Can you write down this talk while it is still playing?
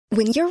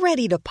When you're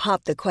ready to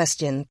pop the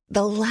question,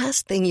 the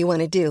last thing you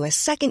want to do is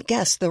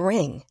second-guess the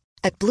ring.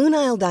 At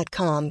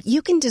BlueNile.com,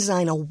 you can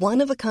design a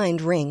one-of-a-kind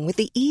ring with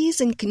the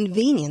ease and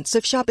convenience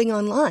of shopping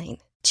online.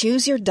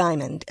 Choose your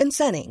diamond and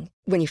setting.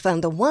 When you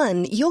find the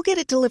one, you'll get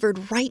it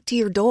delivered right to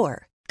your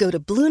door. Go to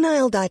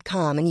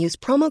BlueNile.com and use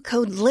promo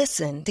code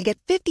LISTEN to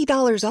get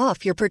 $50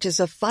 off your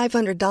purchase of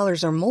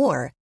 $500 or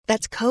more.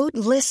 That's code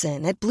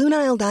LISTEN at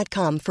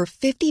BlueNile.com for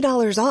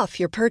 $50 off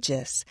your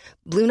purchase.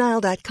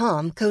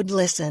 BlueNile.com, code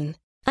LISTEN.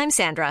 I'm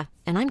Sandra,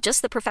 and I'm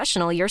just the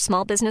professional your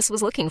small business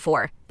was looking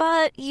for.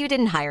 But you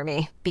didn't hire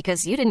me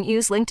because you didn't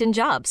use LinkedIn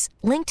Jobs.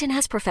 LinkedIn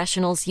has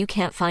professionals you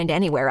can't find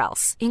anywhere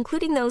else,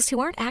 including those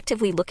who aren't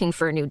actively looking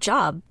for a new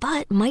job,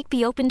 but might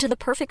be open to the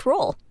perfect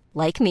role,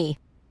 like me.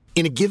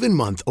 In a given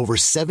month, over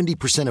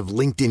 70% of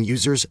LinkedIn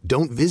users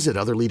don't visit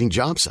other leading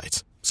job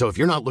sites. So if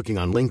you're not looking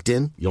on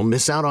LinkedIn, you'll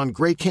miss out on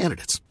great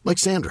candidates like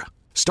Sandra.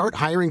 Start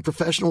hiring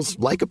professionals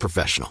like a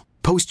professional.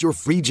 Post your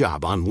free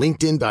job on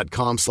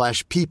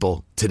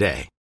linkedin.com/people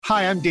today.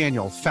 Hi, I'm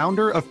Daniel,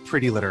 founder of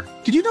Pretty Litter.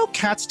 Did you know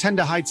cats tend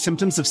to hide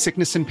symptoms of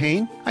sickness and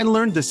pain? I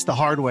learned this the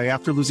hard way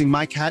after losing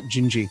my cat,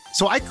 Gingy.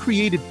 So I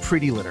created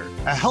Pretty Litter,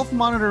 a health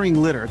monitoring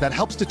litter that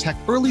helps detect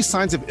early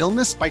signs of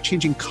illness by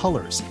changing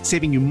colors,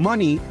 saving you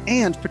money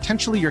and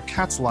potentially your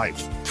cat's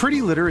life.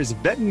 Pretty Litter is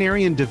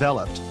veterinarian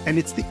developed, and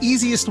it's the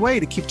easiest way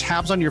to keep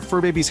tabs on your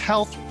fur baby's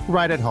health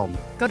right at home.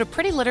 Go to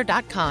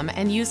prettylitter.com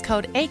and use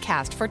code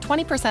ACAST for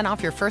 20%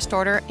 off your first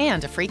order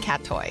and a free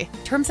cat toy.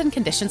 Terms and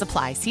conditions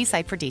apply. See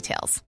site for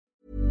details.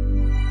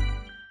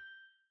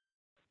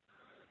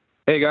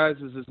 Hey guys,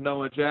 this is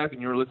Noah Jack,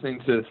 and you're listening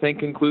to the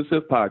Think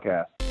Inclusive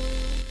podcast.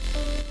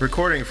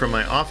 Recording from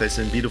my office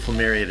in beautiful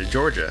Marietta,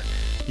 Georgia,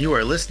 you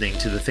are listening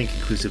to the Think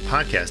Inclusive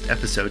podcast,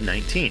 episode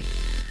 19.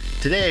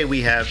 Today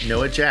we have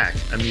Noah Jack,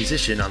 a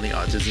musician on the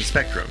autism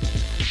spectrum.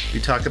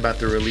 We talk about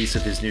the release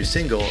of his new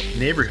single,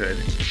 Neighborhood,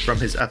 from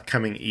his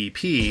upcoming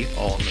EP,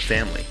 All in the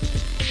Family.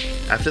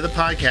 After the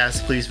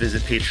podcast, please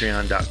visit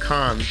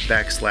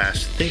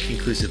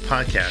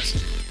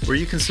patreon.com/thinkinclusivepodcast, where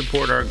you can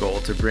support our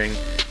goal to bring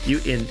you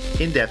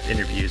in-depth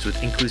interviews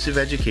with inclusive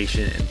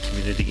education and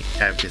community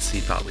advocacy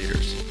thought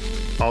leaders.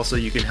 Also,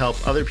 you can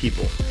help other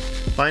people.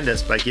 Find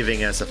us by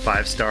giving us a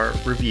 5-star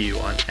review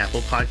on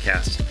Apple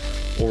Podcasts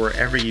or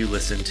wherever you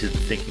listen to the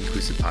Think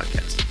Inclusive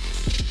podcast.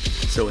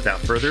 So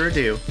without further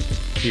ado,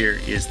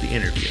 here is the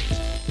interview.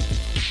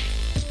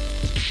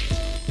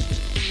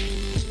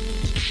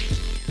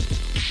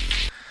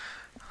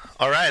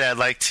 All right, I'd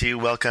like to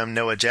welcome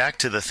Noah Jack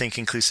to the Think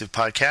Inclusive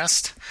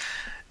podcast.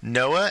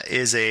 Noah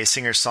is a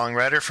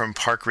singer-songwriter from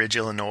Park Ridge,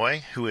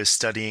 Illinois, who is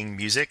studying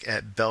music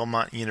at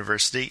Belmont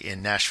University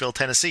in Nashville,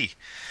 Tennessee.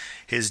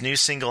 His new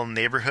single,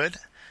 Neighborhood,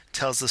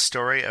 tells the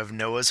story of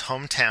Noah's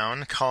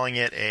hometown, calling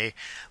it a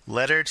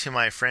letter to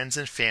my friends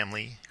and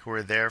family who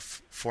were there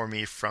for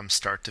me from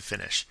start to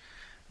finish.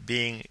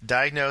 Being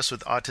diagnosed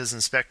with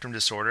autism spectrum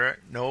disorder,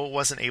 Noah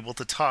wasn't able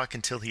to talk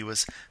until he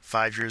was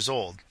 5 years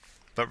old,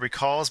 but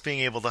recalls being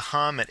able to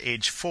hum at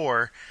age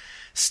 4,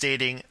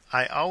 stating,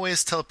 "I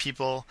always tell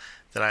people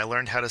that I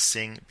learned how to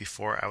sing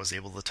before I was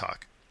able to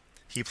talk."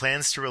 He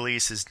plans to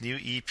release his new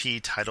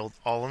EP titled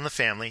All in the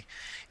Family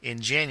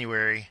in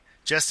January,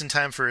 just in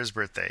time for his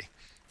birthday.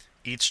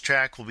 Each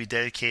track will be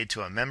dedicated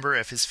to a member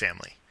of his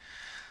family.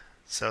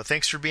 So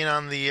thanks for being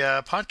on the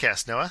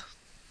podcast, Noah.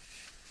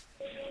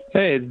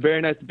 Hey, it's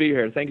very nice to be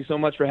here. Thank you so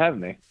much for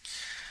having me.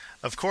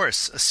 Of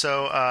course.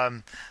 So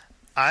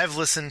I've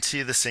listened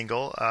to the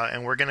single,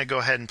 and we're going to go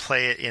ahead and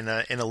play it in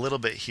a little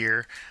bit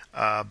here.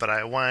 But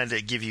I wanted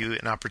to give you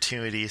an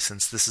opportunity,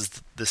 since this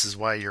is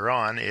why you're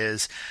on,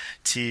 is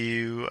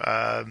to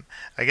I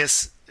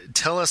guess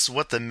tell us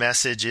what the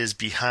message is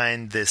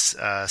behind this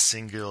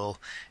single,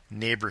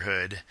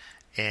 Neighborhood,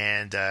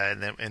 and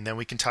then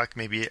we can talk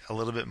maybe a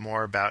little bit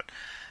more about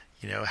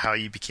how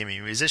you became a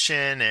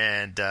musician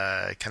and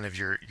kind of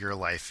your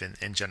life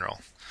in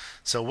general.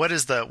 So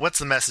what's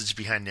the message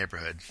behind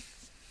Neighborhood?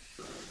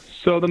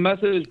 So the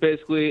message,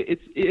 basically,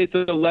 it's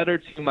a letter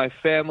to my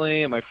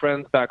family and my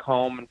friends back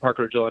home in Park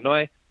Ridge,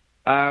 Illinois.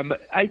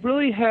 I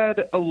really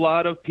had a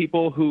lot of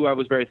people who I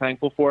was very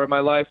thankful for in my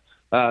life,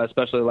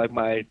 especially like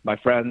my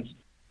friends.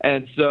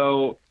 And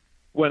so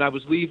when I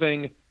was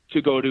leaving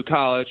to go to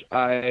college,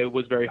 I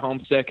was very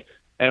homesick,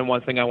 and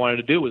one thing I wanted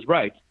to do was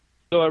write.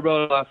 So I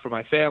wrote a lot for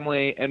my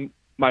family and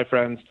my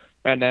friends,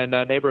 and then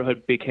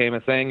Neighborhood became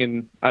a thing,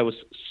 and I was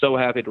so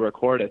happy to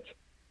record it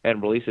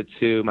and release it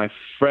to my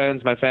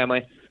friends, my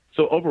family.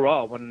 So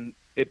overall, when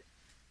it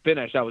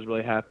finished, I was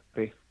really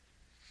happy.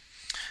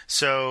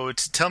 So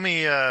tell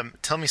me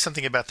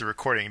something about the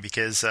recording,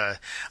 because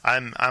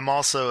I'm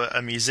also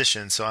a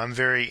musician, so I'm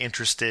very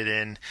interested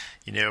in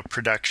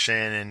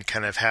production and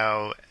kind of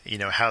how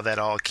that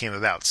all came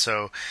about.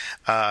 So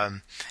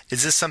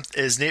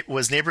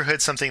was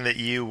Neighborhood something that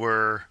you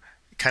were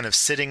kind of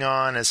sitting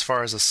on as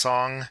far as a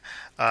song,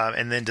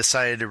 and then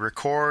decided to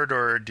record,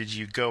 or did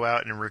you go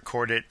out and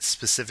record it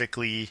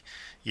specifically?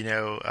 You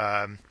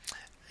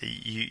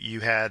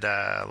had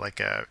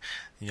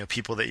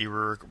people that you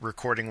were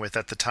recording with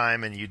at the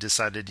time, and you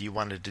decided you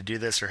wanted to do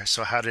this, or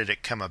so how did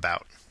it come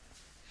about?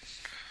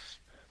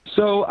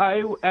 So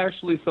I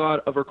actually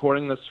thought of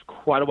recording this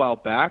quite a while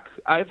back.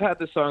 I've had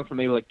this song for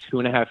maybe like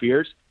 2.5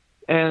 years,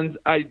 and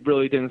I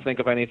really didn't think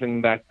of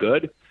anything that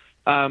good.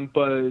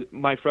 But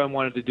my friend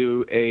wanted to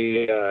do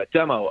a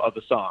demo of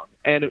the song,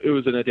 and it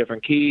was in a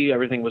different key.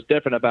 Everything was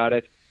different about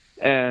it.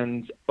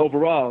 And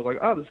overall, I was like,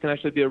 oh, this can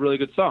actually be a really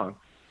good song.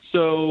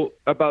 So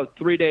about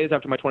 3 days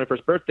after my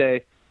 21st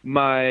birthday,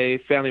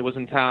 my family was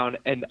in town,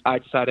 and I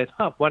decided,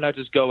 why not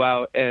just go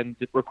out and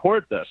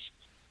record this?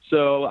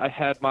 So I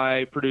had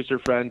my producer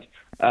friend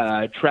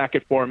track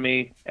it for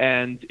me,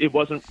 and it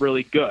wasn't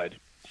really good.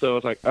 So I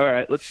was like, all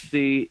right, let's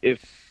see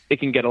if it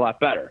can get a lot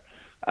better.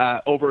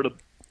 Over the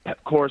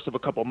course of a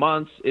couple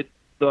months,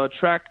 the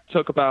track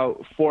took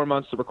about 4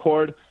 months to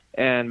record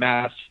and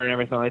master and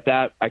everything like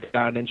that. I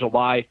got it in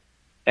July,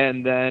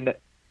 and then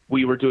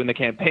we were doing the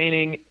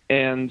campaigning,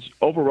 and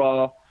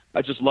overall,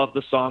 I just love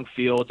the song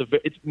feel.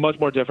 It's much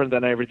more different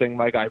than everything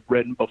like I've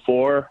written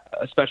before,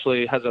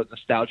 especially it has a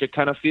nostalgic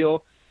kind of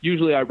feel.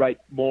 Usually I write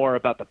more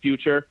about the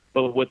future,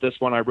 but with this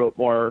one I wrote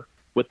more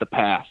with the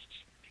past.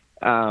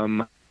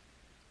 I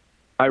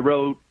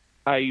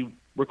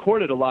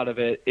recorded a lot of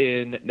it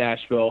in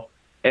Nashville,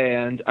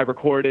 and I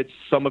recorded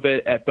some of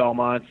it at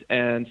Belmont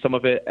and some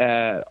of it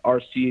at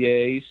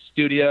RCA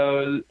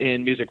Studios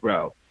in Music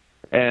Row.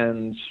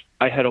 And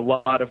I had a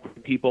lot of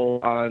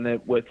people on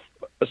it with,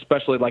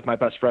 especially like my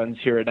best friends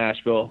here in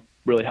Nashville,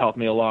 really helped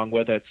me along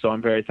with it. So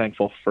I'm very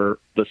thankful for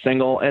the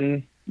single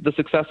and the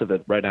success of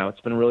it right now. It's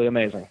been really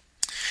amazing.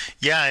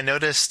 Yeah, I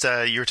noticed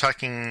you were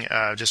talking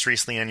just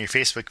recently on your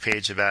Facebook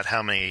page about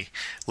how many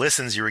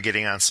listens you were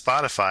getting on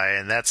Spotify,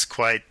 and that's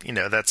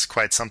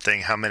quite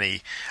something. How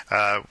many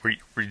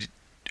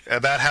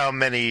about how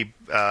many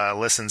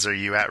listens are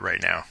you at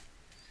right now?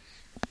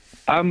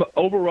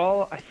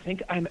 Overall, I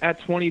think I'm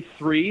at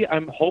 23.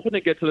 I'm hoping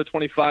to get to the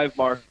 25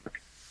 mark,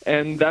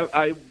 and that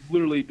I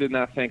literally did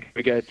not think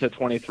I'd get to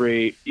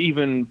 23,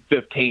 even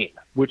 15,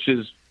 which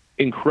is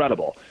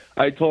incredible.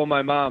 I told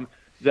my mom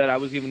that I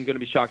was even going to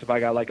be shocked if I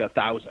got like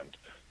 1,000.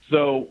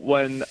 So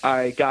when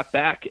I got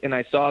back and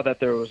I saw that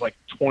there was like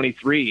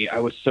 23, I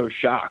was so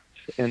shocked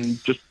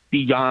and just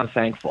beyond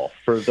thankful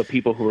for the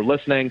people who were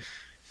listening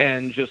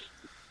and just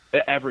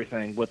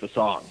everything with the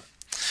song.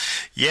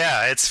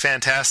 Yeah, it's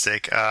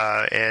fantastic,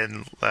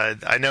 and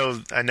I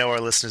know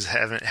our listeners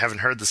haven't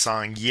heard the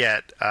song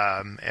yet,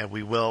 and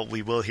we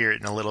will hear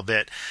it in a little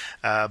bit.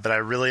 But I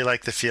really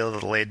like the feel,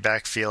 the laid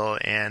back feel,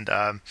 and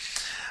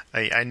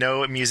I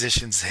know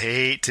musicians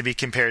hate to be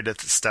compared to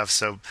stuff,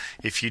 so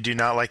if you do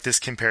not like this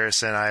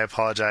comparison, I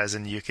apologize,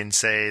 and you can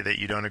say that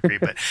you don't agree.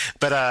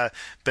 But a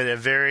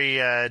very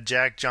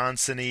Jack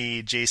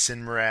Johnson-y,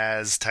 Jason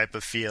Mraz type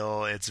of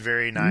feel. It's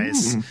very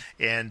nice,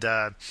 and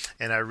I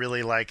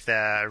really like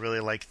that. I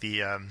really like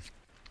the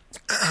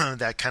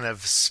that kind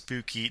of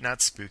spooky,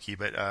 not spooky,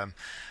 but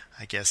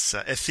I guess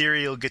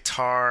ethereal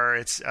guitar.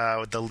 It's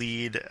the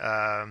lead,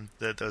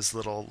 those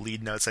little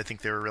lead notes. I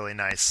think they were really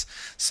nice.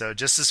 So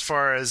just as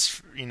far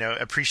as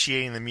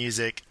appreciating the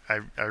music,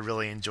 I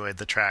really enjoyed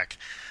the track.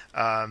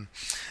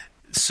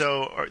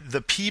 So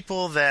the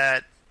people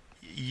that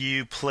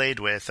you played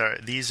with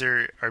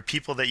are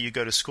people that you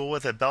go to school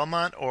with at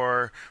Belmont,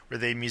 or were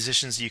they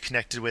musicians you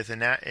connected with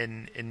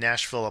in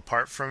Nashville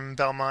apart from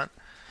Belmont?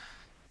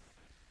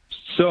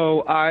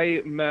 So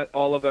I met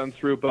all of them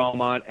through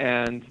Belmont,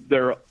 and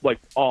they're like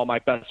all my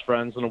best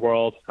friends in the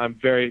world. I'm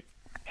very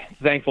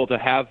thankful to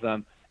have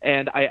them.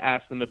 And I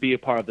asked them to be a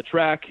part of the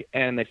track,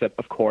 and they said,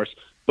 of course.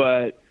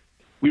 But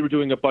we were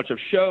doing a bunch of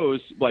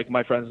shows, like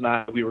my friends and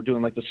I. We were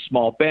doing like the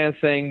small band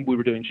thing. We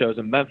were doing shows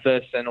in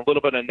Memphis and a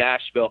little bit in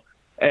Nashville.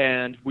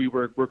 And we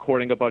were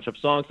recording a bunch of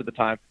songs at the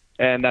time.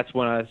 And that's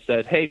when I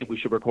said, hey, we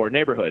should record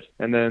Neighborhood.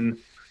 And then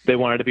they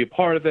wanted to be a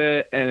part of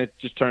it, and it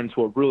just turned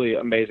into a really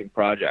amazing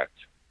project.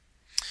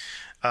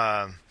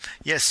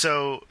 Yeah.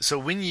 So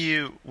when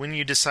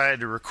you decided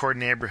to record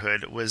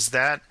Neighborhood, was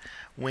that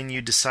when you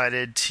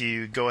decided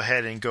to go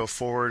ahead and go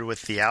forward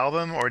with the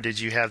album, or did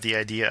you have the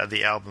idea of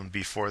the album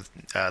before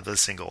the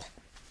single?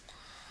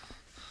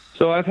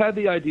 So I've had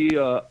the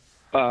idea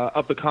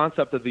of the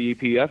concept of the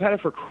EP. I've had it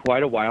for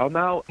quite a while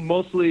now,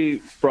 mostly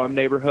from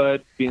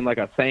Neighborhood, being like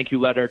a thank you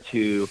letter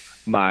to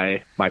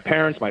my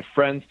parents, my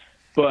friends.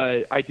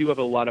 But I do have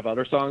a lot of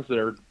other songs that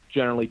are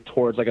generally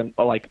towards like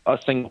a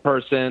single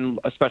person,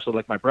 especially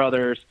like my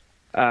brothers.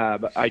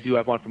 I do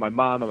have one for my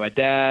mom and my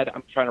dad.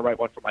 I'm trying to write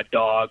one for my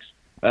dogs.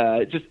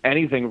 Just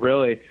anything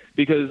really,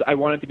 because I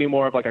want it to be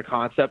more of like a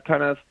concept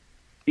kind of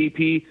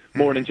EP,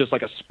 more than just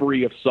like a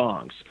spree of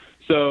songs.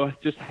 So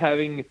just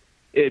having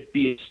it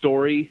be a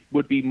story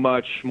would be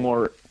much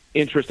more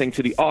interesting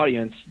to the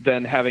audience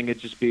than having it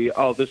just be,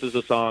 oh, this is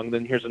a song,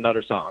 then here's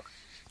another song.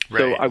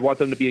 Right. So I want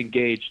them to be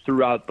engaged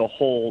throughout the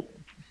whole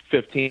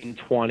 15,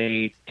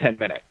 20, 10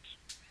 minutes.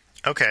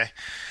 Okay.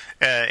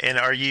 And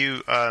are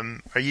you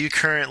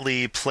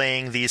currently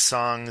playing these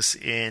songs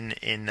in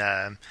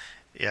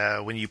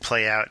when you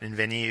play out in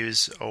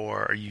venues,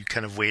 or are you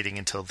kind of waiting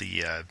until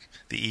the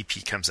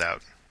EP comes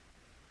out?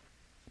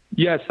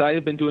 Yes, I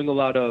have been doing a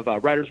lot of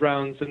writers'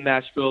 rounds in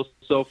Nashville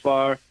so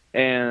far,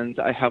 and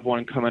I have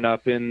one coming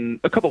up in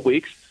a couple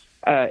weeks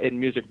in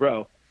Music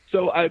Row.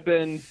 So I've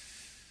been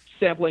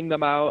sampling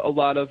them out. A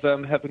lot of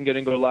them have been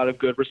getting a lot of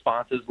good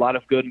responses, a lot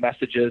of good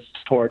messages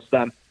towards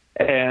them,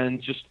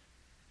 and just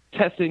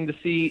testing to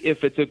see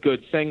if it's a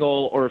good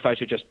single or if I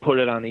should just put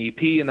it on the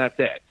EP and that's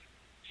it.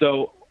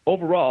 So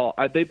overall,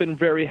 they've been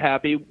very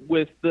happy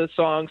with the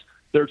songs.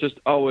 They're just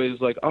always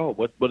like, oh,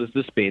 what does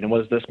this mean and what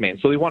does this mean?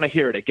 So they want to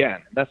hear it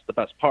again. And that's the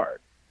best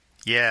part.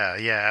 Yeah,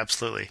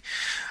 absolutely.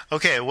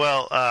 Okay,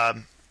 well,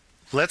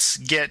 let's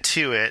get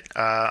to it.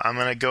 I'm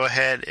going to go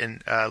ahead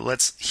and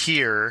let's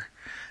hear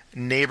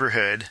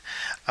Neighborhood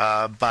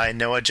by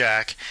Noah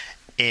Jack.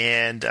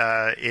 And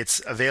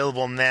it's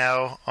available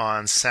now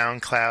on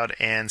SoundCloud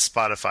and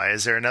Spotify.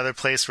 Is there another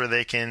place where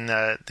they can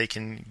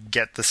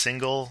get the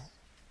single?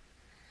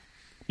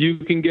 You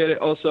can get it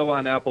also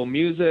on Apple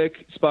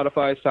Music,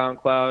 Spotify,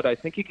 SoundCloud. I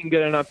think you can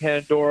get it on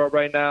Pandora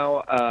right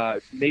now.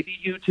 Maybe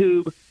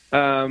YouTube,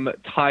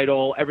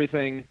 Tidal,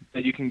 everything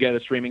that you can get a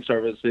streaming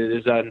service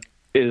is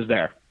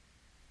there.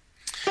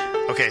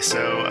 Okay,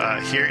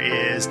 so here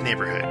is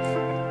Neighborhood.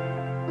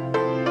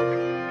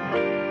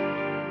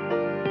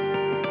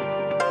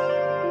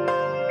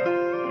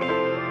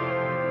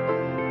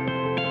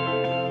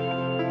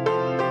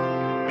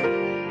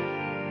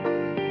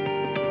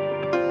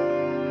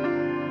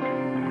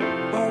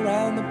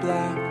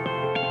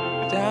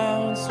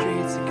 Down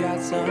streets, I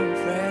got some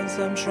friends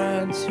I'm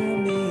trying to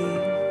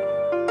meet.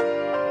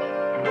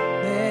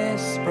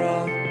 This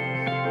sprawl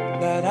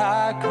that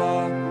I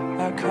call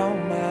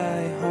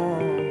my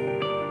home.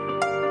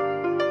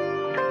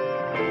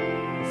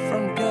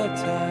 From good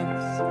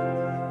times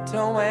to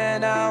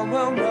when I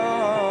will roam.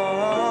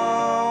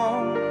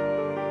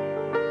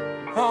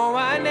 Oh,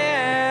 I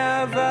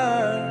never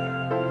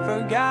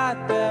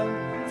forgot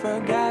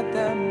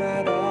them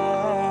at all.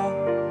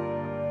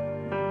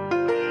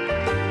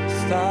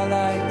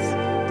 Starlights,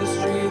 the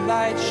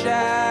streetlight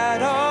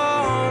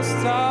shadows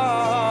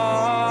tall.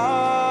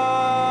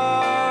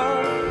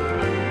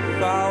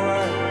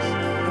 Flowers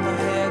in my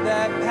hair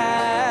that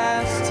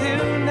pass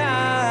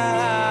tonight.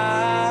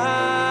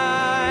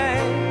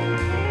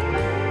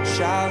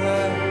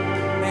 Childhood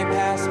may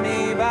pass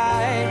me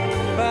by,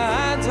 but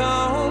I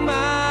don't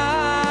mind.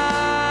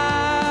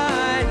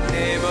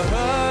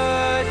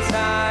 Neighborhood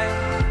time,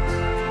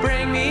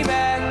 bring me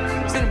back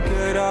to the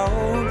good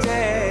old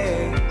days.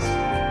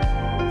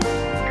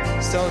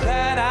 So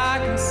that I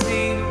can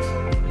see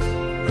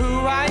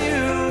who I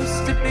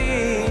used to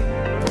be.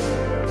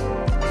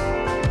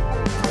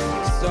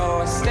 So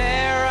I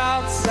stare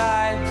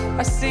outside,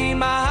 I see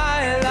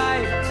my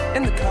life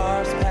in the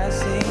cars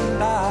passing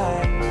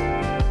by.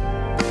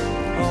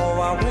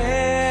 Oh, I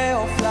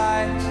will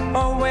fly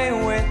away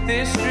with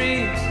this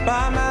street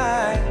by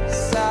my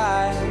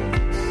side.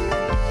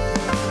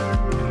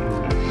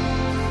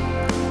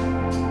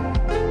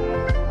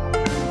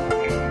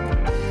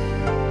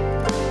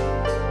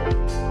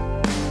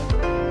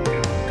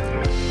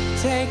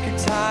 Take your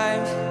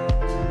time,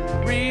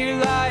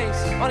 realize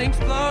all the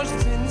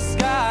explosions in the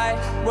sky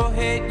will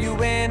hit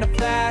you in a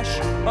flash.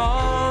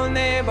 Oh,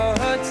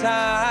 neighborhood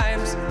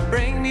times,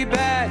 bring me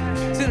back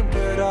to the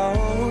good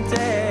old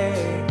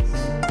days.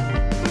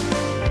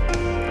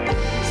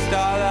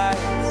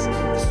 Starlights,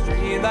 the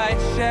streetlight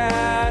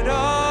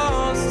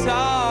shadows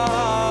tall.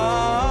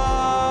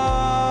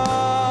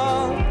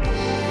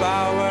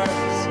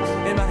 Flowers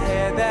in my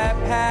hair that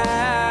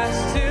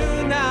pass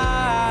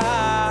tonight.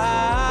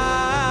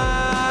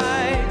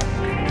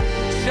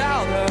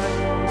 Childhood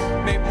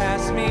may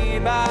pass me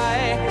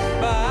by,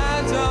 but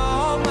I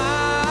don't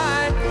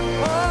mind.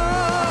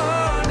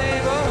 Oh,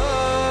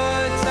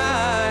 neighborhood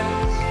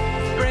times,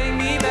 bring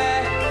me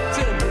back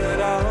to the good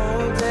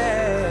old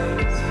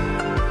days.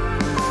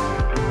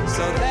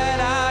 So that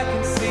I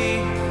can see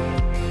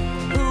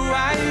who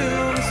I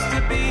used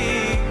to be.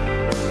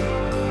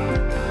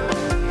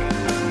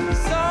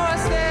 So I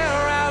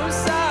stare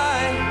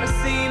outside, I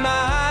see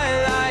my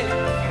life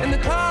and the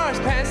cars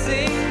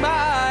passing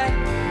by.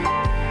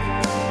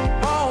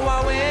 Oh, I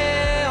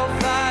will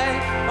fly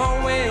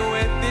away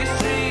with this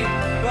street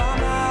by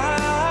my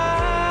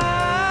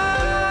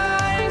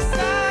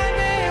side.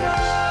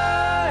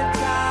 Neighborhood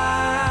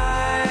times,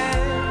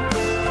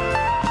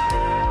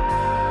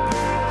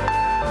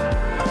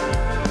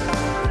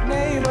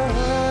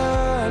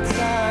 neighborhood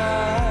times.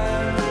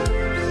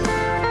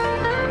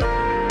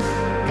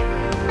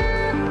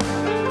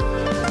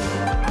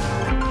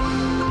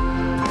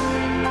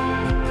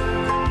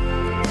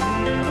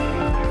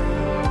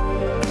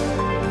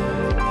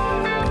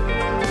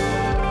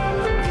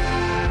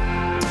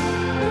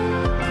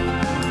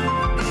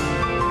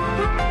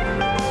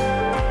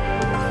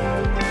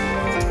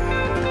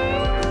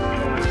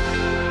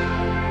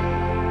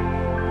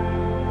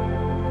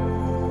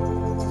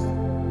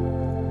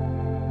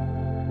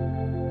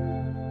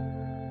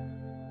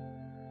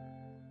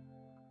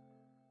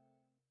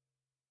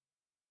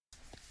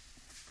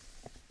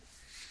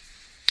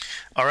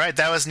 All right,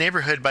 that was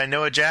Neighborhood by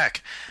Noah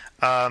Jack.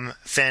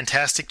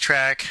 Fantastic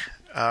track.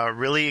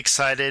 Really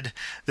excited.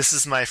 This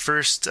is my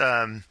first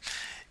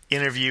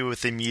interview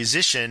with a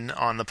musician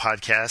on the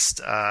podcast,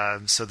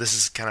 so this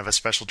is kind of a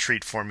special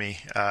treat for me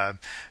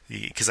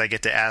because I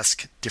get to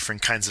ask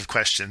different kinds of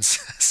questions.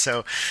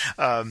 So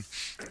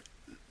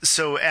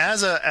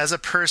as a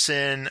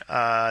person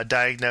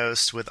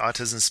diagnosed with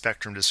autism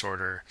spectrum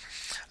disorder,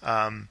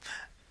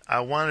 I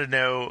want to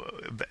know,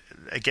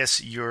 I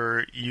guess,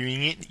 your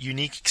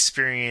unique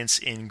experience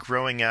in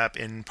growing up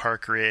in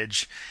Park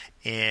Ridge,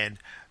 and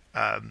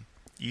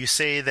you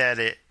say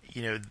that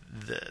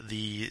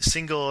the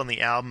single and the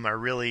album are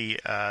really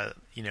a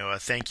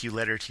thank you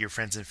letter to your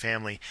friends and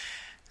family.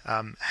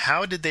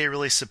 How did they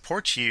really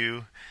support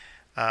you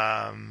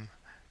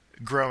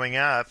growing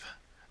up,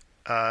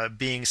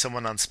 being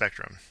someone on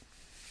spectrum?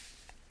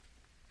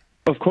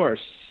 Of course.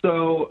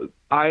 So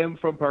I am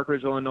from Park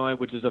Ridge, Illinois,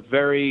 which is a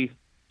very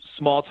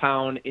small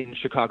town in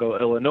Chicago,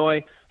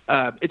 Illinois.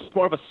 It's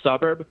more of a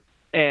suburb.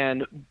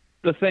 And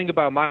the thing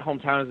about my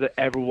hometown is that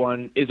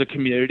everyone is a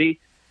community.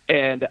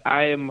 And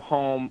I am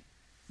home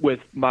with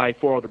my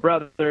 4 older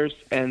brothers,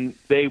 and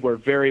they were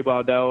very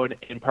well known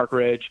in Park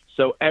Ridge.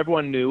 So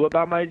everyone knew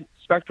about my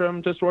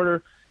spectrum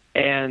disorder,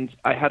 and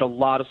I had a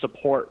lot of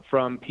support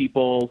from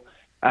people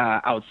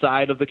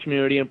outside of the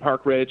community in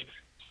Park Ridge.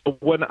 So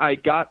when I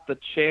got the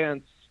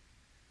chance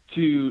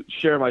to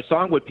share my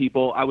song with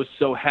people, I was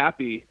so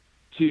happy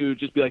to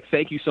just be like,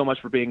 thank you so much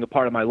for being a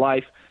part of my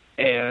life.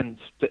 And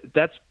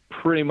that's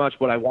pretty much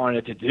what I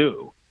wanted to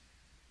do.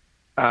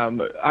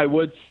 I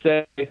would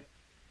say,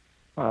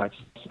 I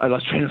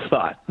lost train of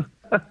thought.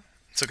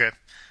 It's okay.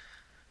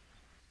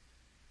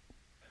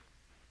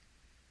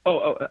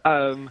 What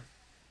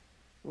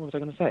was I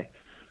going to say?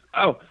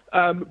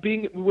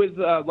 Being with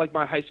like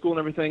my high school and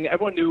everything,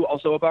 everyone knew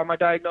also about my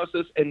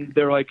diagnosis, and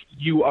they're like,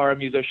 you are a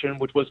musician,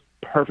 which was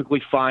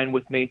perfectly fine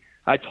with me.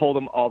 I told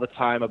them all the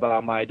time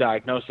about my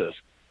diagnosis.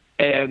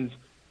 And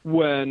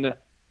when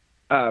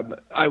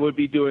I would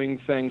be doing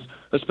things,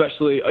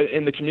 especially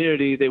in the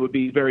community, they would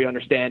be very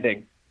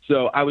understanding.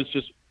 So I was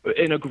just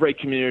in a great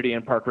community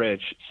in Park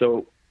Ridge.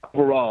 So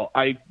overall,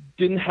 I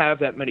didn't have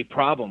that many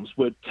problems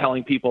with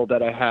telling people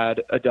that I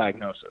had a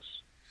diagnosis.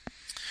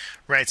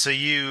 Right. So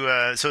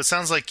so it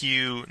sounds like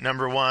you,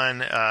 number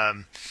one,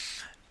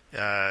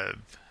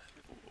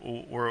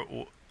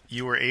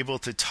 you were able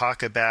to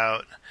talk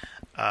about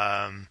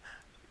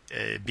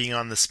being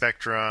on the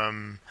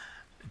spectrum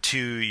to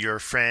your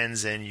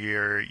friends and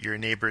your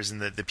neighbors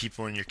and the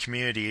people in your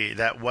community.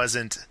 That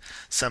wasn't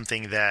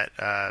something that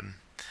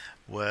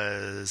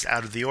was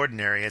out of the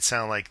ordinary. It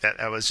sounded like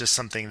that was just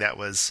something that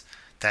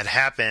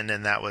happened,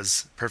 and that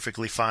was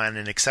perfectly fine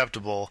and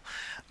acceptable.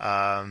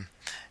 And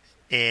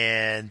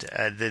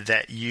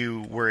that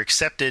you were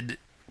accepted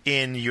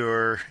in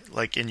your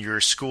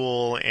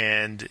school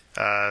and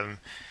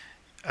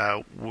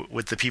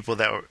with the people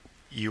that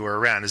you were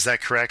around. Is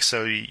that correct?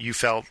 So you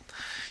felt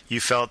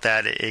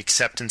that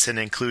acceptance and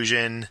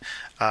inclusion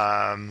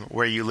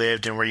where you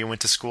lived and where you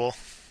went to school?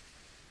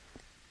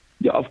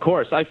 Yeah, of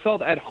course. I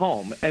felt at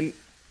home. And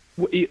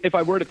if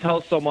I were to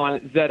tell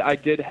someone that I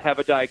did have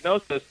a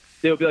diagnosis,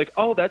 they would be like,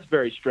 oh, that's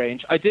very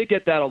strange. I did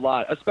get that a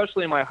lot,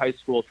 especially in my high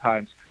school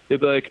times. They'd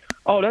be like,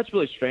 oh, that's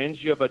really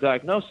strange. You have a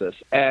diagnosis.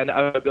 And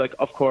I would be like,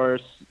 of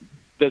course,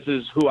 this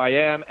is who I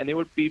am. And they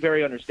would be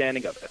very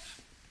understanding of it.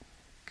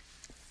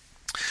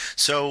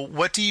 So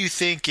what do you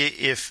think,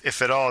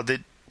 if at all, do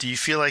you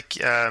feel like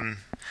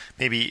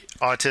maybe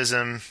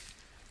autism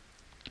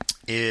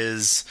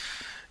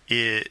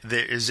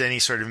there is any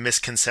sort of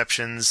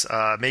misconceptions,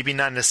 maybe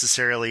not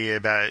necessarily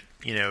about,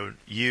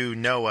 you,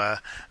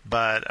 Noah,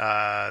 but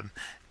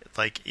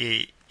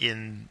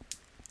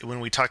when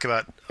we talk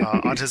about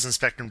autism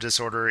spectrum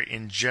disorder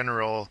in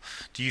general,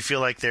 do you feel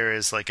like there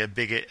is like a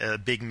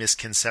big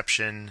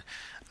misconception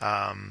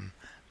that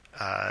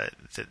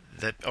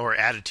or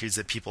attitudes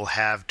that people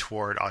have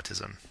toward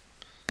autism?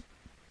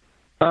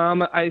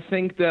 I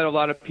think that a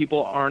lot of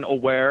people aren't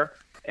aware,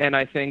 and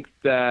I think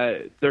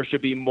that there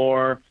should be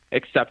more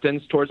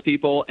acceptance towards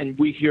people. And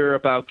we hear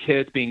about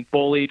kids being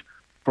bullied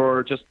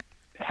for just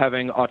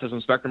having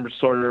autism spectrum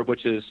disorder,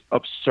 which is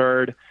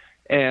absurd.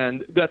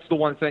 And that's the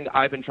one thing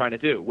I've been trying to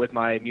do with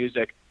my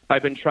music.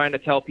 I've been trying to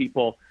tell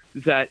people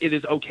that it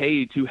is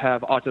okay to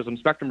have autism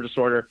spectrum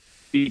disorder,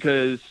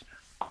 because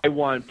I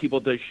want people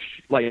to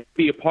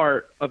be a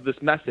part of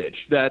this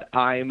message that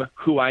I'm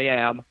who I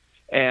am,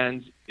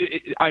 and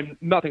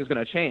nothing's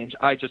going to change.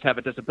 I just have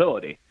a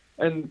disability.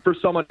 And for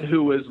someone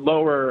who is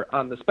lower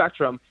on the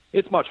spectrum,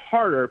 it's much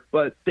harder,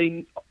 but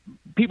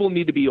people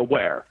need to be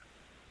aware,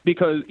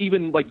 because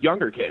even like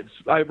younger kids,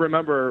 I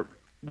remember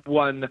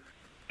when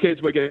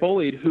kids would get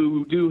bullied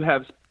who do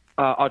have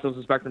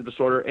autism spectrum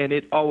disorder, and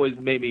it always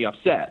made me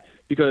upset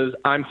because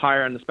I'm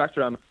higher on the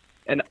spectrum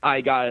and I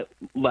got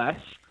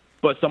less,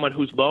 but someone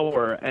who's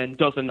lower and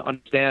doesn't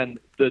understand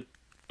the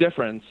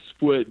difference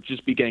would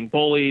just be getting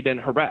bullied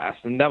and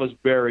harassed, and that was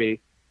very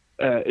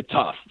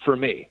tough for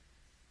me.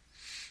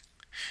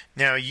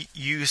 Now,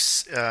 you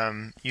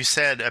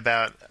said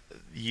about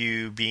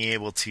you being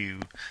able to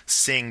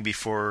sing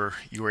before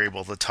you were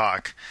able to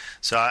talk.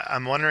 So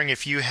I'm wondering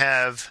if you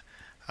have,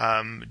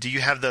 do you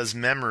have those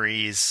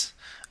memories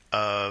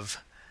of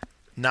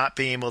not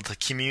being able to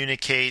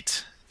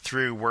communicate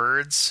through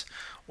words,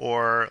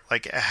 or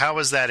like how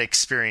was that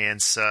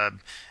experience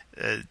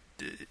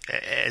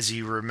as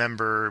you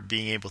remember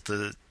being able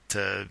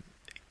to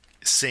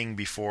sing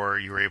before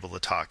you were able to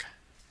talk?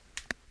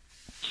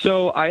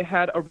 So I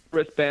had a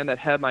wristband that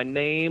had my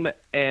name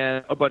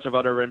and a bunch of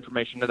other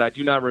information that I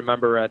do not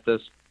remember at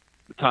this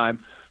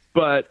time.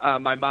 But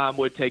my mom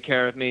would take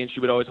care of me, and she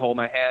would always hold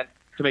my hand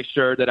to make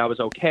sure that I was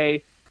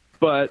okay.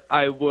 But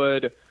I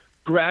would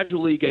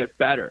gradually get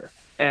better.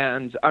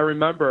 And I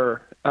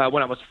remember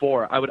when I was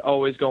 4, I would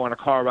always go on a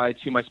car ride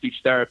to my speech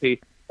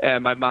therapy,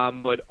 and my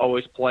mom would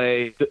always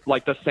play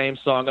the same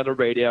song on the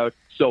radio,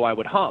 so I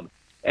would hum.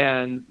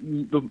 And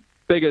the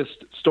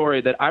biggest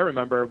story that I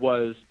remember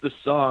was the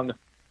song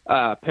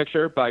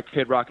Picture by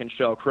Kid Rock and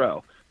Sheryl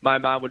Crow. My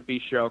mom would be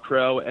Sheryl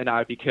Crow, and I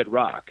would be Kid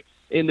Rock.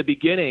 In the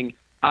beginning,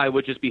 I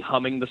would just be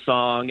humming the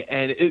song,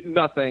 and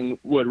nothing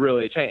would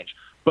really change.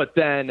 But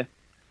then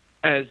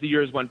as the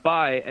years went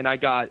by and I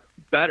got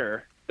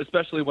better,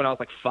 especially when I was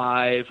like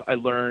 5, I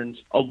learned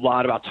a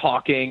lot about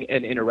talking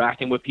and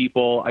interacting with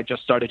people. I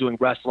just started doing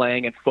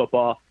wrestling and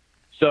football.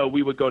 So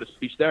we would go to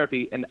speech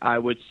therapy, and I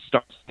would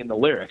start singing the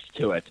lyrics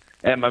to it.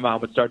 And my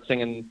mom would start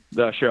singing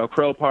the Sheryl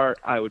Crow part.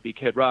 I would be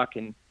Kid Rock,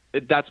 and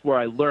that's where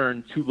I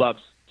learned to love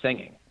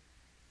singing.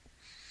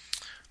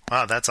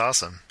 Wow, that's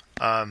awesome.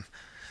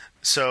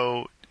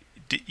 So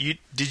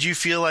did you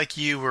feel like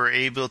you were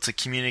able to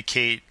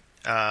communicate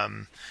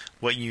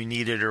what you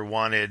needed or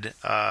wanted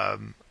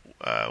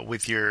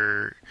with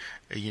your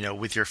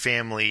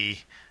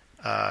family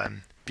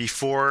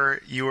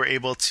before you were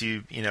able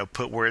to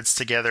put words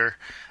together?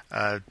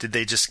 Did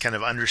they just kind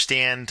of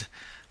understand,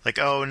 like,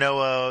 oh,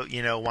 Noah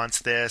wants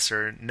this,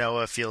 or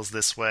Noah feels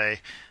this way?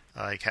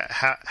 Like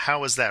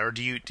how was that, or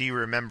do you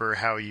remember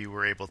how you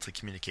were able to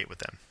communicate with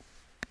them?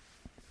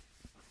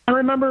 I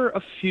remember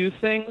a few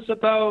things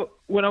about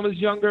when I was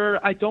younger.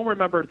 I don't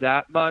remember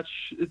that much.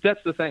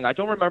 That's the thing. I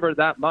don't remember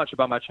that much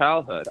about my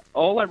childhood.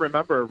 All I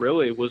remember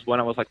really was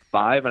when I was like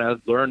 5 and I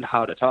learned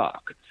how to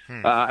talk.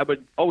 I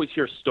would always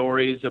hear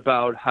stories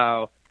about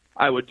how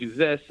I would do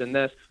this and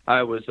this.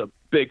 I was a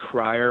big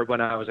crier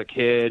when I was a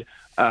kid.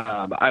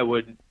 I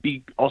would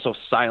be also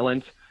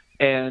silent.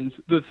 And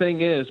the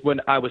thing is,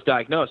 when I was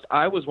diagnosed,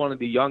 I was one of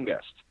the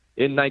youngest.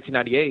 In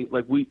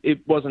 1998,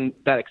 it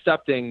wasn't that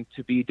accepting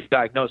to be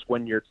diagnosed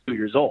when you're 2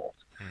 years old.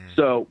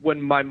 So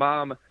when my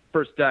mom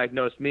first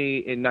diagnosed me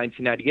in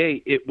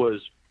 1998, it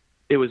was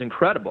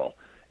incredible.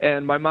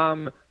 And my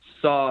mom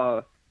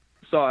saw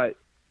it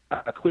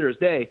clear as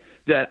day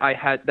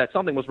that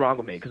something was wrong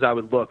with me, because I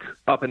would look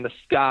up in the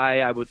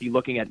sky, I would be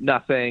looking at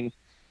nothing,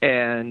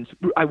 and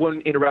I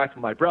wouldn't interact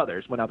with my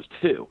brothers when I was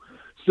 2.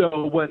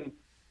 So when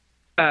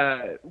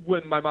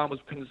my mom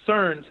was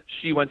concerned,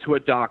 she went to a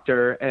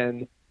doctor,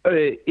 and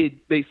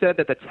they said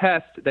that the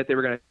test that they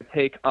were going to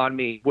take on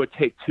me would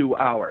take 2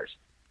 hours.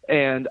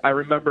 And I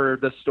remember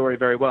this story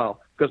very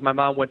well, because my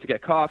mom went to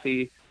get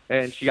coffee,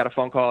 and she got a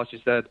phone call.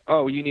 She said,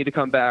 "Oh, you need to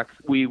come back.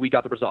 We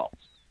got the results."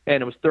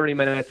 And it was 30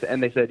 minutes,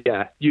 and they said,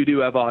 "Yeah, you do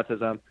have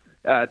autism.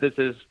 This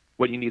is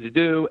what you need to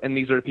do, and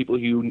these are the people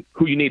who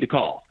you need to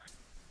call."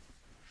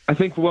 I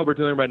think what we're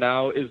doing right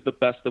now is the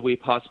best that we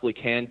possibly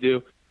can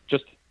do,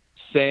 just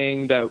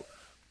saying that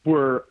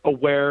we're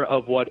aware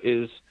of what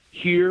is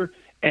here,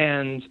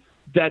 and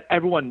that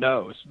everyone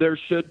knows. There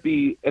should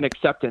be an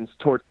acceptance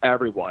towards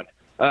everyone.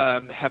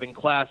 Having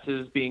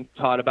classes, being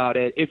taught about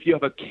it. If you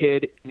have a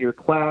kid in your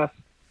class,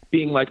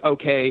 being like,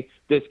 okay,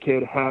 this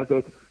kid has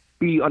it,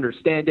 be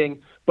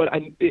understanding. But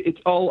it's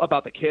all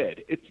about the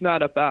kid. It's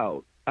not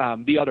about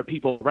the other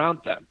people around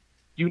them.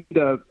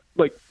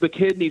 The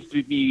kid needs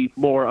to be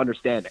more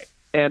understanding.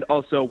 And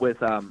also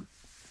with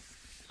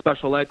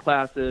special ed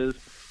classes,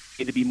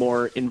 need to be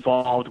more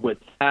involved with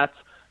that.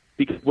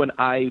 Because when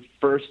I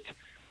first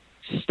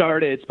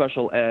started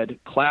special ed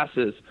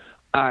classes,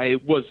 I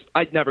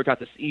never got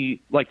to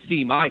see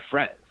my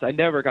friends. I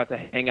never got to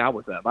hang out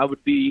with them. I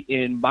would be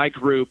in my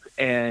group,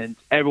 and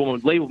everyone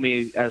would label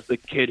me as the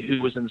kid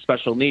who was in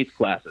special needs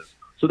classes.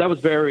 So that was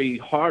very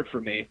hard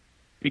for me,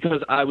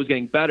 because I was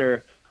getting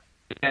better,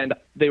 and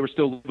they were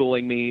still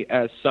labeling me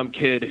as some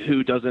kid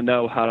who doesn't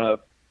know how to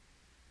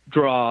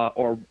draw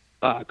or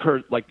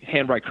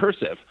handwrite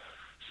cursive.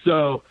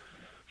 So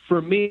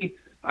for me,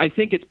 I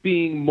think it's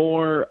being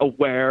more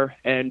aware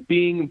and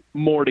being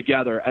more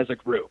together as a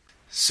group.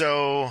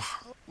 So,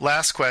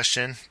 last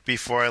question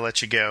before I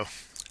let you go.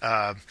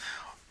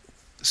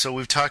 So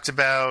we've talked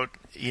about,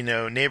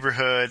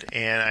 neighborhood,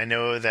 and I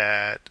know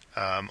that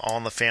All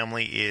in the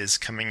Family is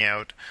coming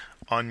out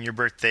on your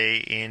birthday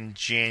in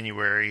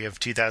January of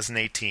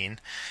 2018.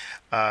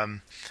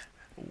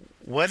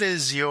 What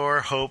is your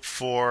hope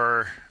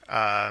for,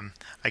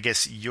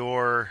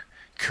 your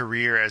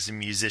career as a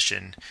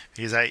musician?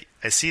 Because I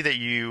see that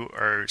you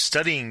are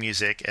studying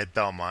music at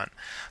Belmont.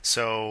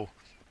 So,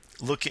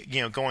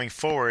 going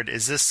forward,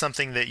 is this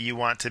something that you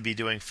want to be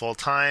doing full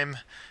time,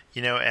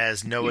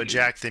 as Noah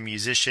Jack, the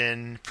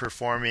musician,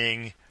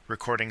 performing,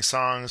 recording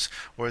songs,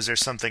 or is there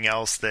something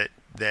else that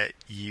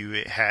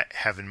you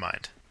have in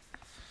mind?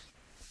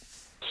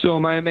 So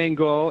my main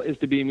goal is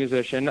to be a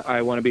musician.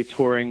 I want to be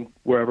touring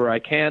wherever I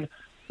can,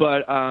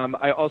 but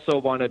I also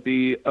want to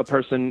be a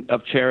person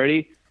of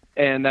charity,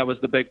 and that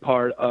was the big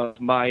part of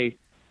my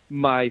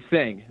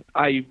thing.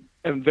 I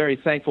am very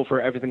thankful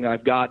for everything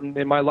I've gotten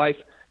in my life,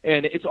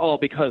 and it's all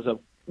because of,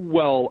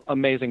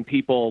 amazing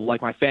people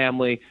like my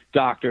family,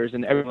 doctors,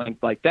 and everything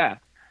like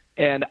that.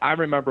 And I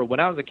remember when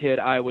I was a kid,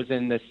 I was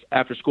in this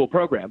after-school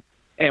program,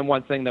 and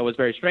one thing that was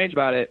very strange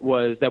about it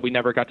was that we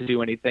never got to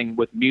do anything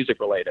with music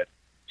related.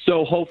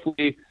 So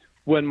hopefully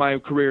when my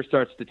career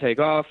starts to take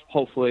off,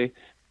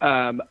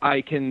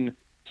 I can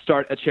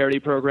start a charity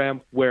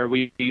program where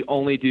we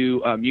only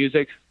do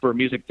music for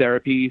music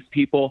therapy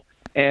people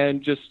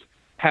and just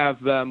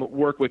have them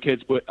work with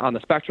kids on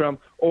the spectrum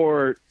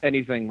or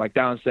anything like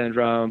Down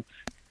syndrome.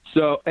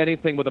 So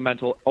anything with a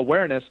mental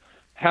awareness,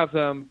 have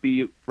them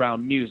be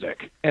around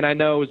music. And I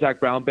know Zach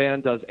Brown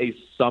Band does a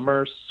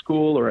summer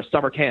school or a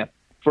summer camp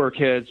for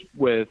kids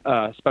with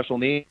special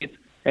needs,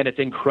 and it's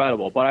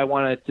incredible. But I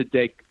wanted to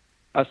take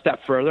a step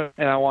further,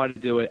 and I wanted to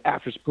do it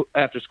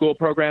after school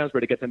programs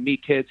where to get to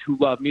meet kids who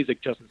love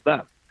music just as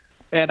them.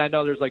 And I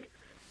know there's like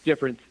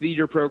different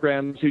theater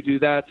programs who do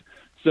that.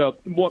 So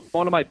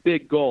one of my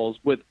big goals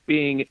with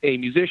being a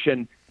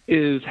musician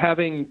is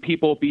having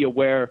people be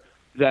aware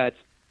that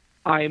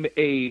I'm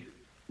a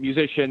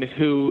musician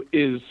who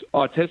is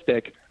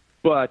autistic,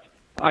 but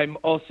I'm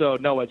also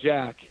Noah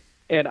Jack,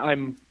 and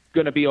I'm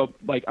going to be I'm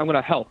going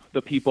to help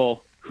the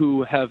people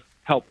who have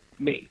helped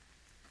me.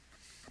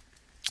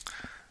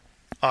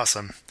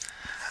 Awesome.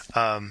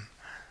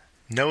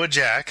 Noah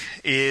Jack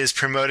is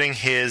promoting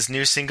his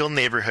new single,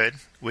 Neighborhood,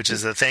 which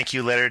is a thank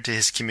you letter to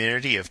his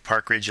community of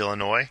Park Ridge,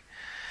 Illinois.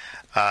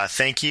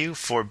 Thank you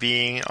for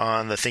being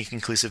on the Think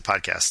Inclusive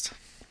podcast.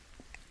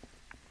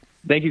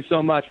 Thank you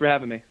so much for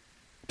having me.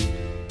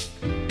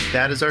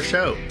 That is our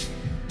show.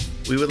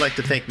 We would like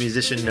to thank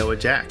musician Noah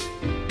Jack.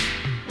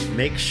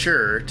 Make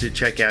sure to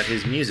check out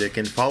his music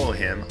and follow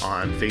him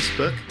on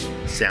Facebook,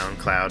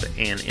 SoundCloud,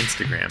 and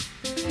Instagram.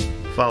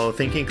 Follow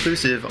Think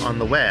Inclusive on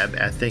the web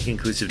at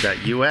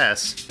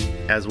thinkinclusive.us,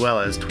 as well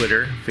as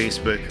Twitter,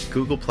 Facebook,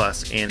 Google+,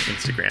 and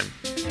Instagram.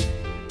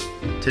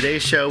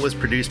 Today's show was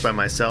produced by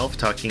myself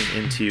talking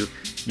into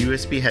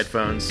USB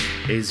headphones,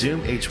 a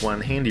Zoom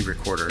H1 handy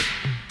recorder,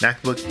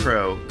 MacBook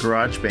Pro,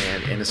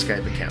 GarageBand, and a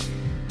Skype account.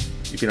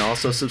 You can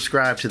also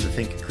subscribe to the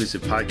Think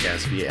Inclusive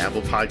podcast via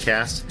Apple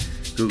Podcasts,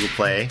 Google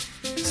Play,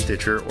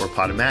 Stitcher, or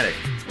Podomatic,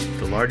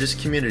 the largest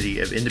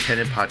community of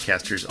independent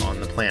podcasters on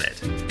the planet.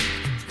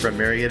 From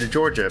Marietta,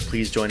 Georgia,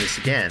 please join us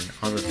again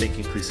on the Think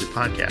Inclusive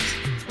podcast.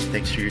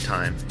 Thanks for your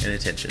time and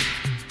attention.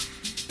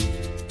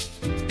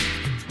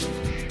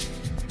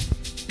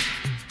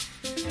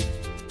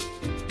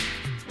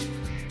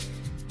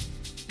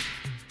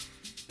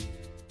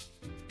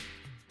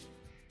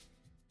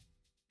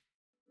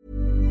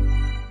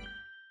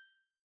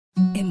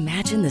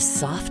 Imagine the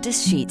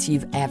softest sheets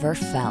you've ever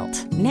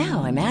felt.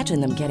 Now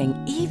imagine them getting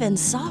even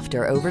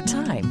softer over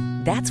time.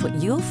 That's what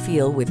you'll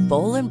feel with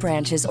Boll &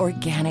 Branch's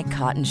organic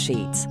cotton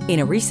sheets. In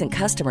a recent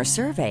customer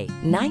survey,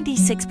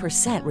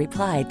 96%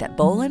 replied that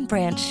Boll &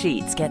 Branch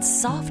sheets get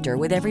softer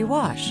with every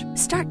wash.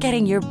 Start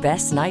getting your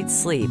best night's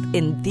sleep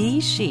in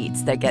these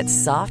sheets that get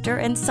softer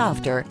and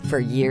softer for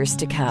years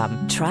to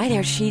come. Try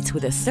their sheets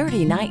with a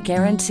 30-night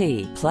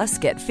guarantee. Plus,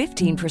 get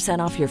 15%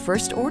 off your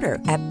first order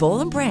at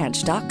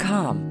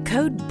bollandbranch.com.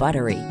 Code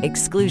BUTTERY.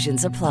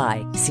 Exclusions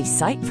apply. See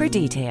site for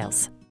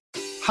details.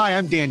 Hi,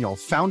 I'm Daniel,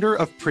 founder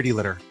of Pretty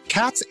Litter.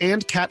 Cats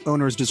and cat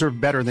owners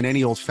deserve better than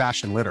any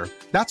old-fashioned litter.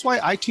 That's why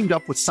I teamed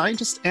up with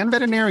scientists and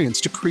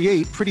veterinarians to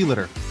create Pretty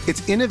Litter.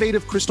 Its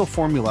innovative crystal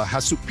formula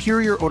has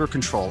superior odor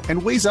control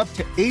and weighs up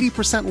to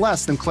 80%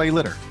 less than clay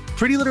litter.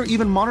 Pretty Litter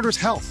even monitors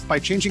health by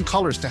changing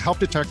colors to help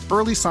detect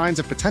early signs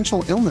of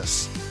potential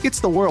illness. It's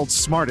the world's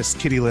smartest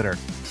kitty litter.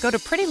 Go to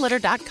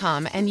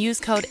prettylitter.com and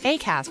use code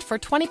ACAST for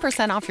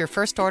 20% off your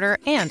first order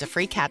and a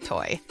free cat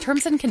toy.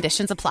 Terms and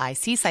conditions apply.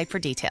 See site for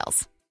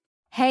details.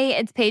 Hey,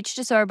 it's Paige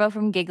DeSorbo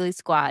from Giggly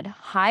Squad.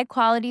 High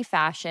quality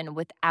fashion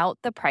without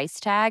the price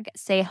tag.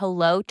 Say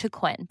hello to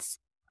Quince.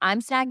 I'm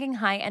snagging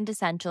high-end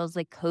essentials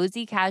like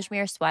cozy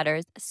cashmere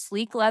sweaters,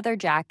 sleek leather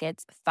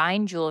jackets,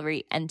 fine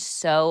jewelry, and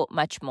so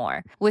much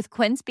more. With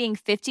Quince being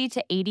 50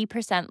 to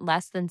 80%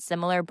 less than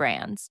similar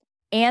brands.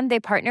 And they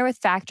partner with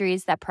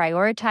factories that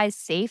prioritize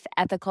safe,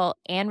 ethical,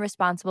 and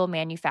responsible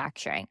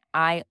manufacturing.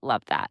 I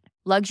love that.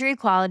 Luxury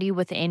quality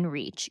within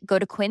reach. Go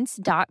to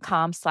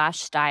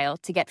quince.com/style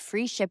to get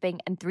free shipping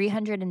and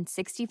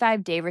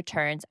 365-day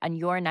returns on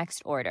your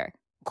next order.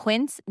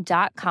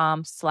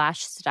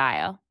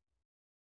 Quince.com/style.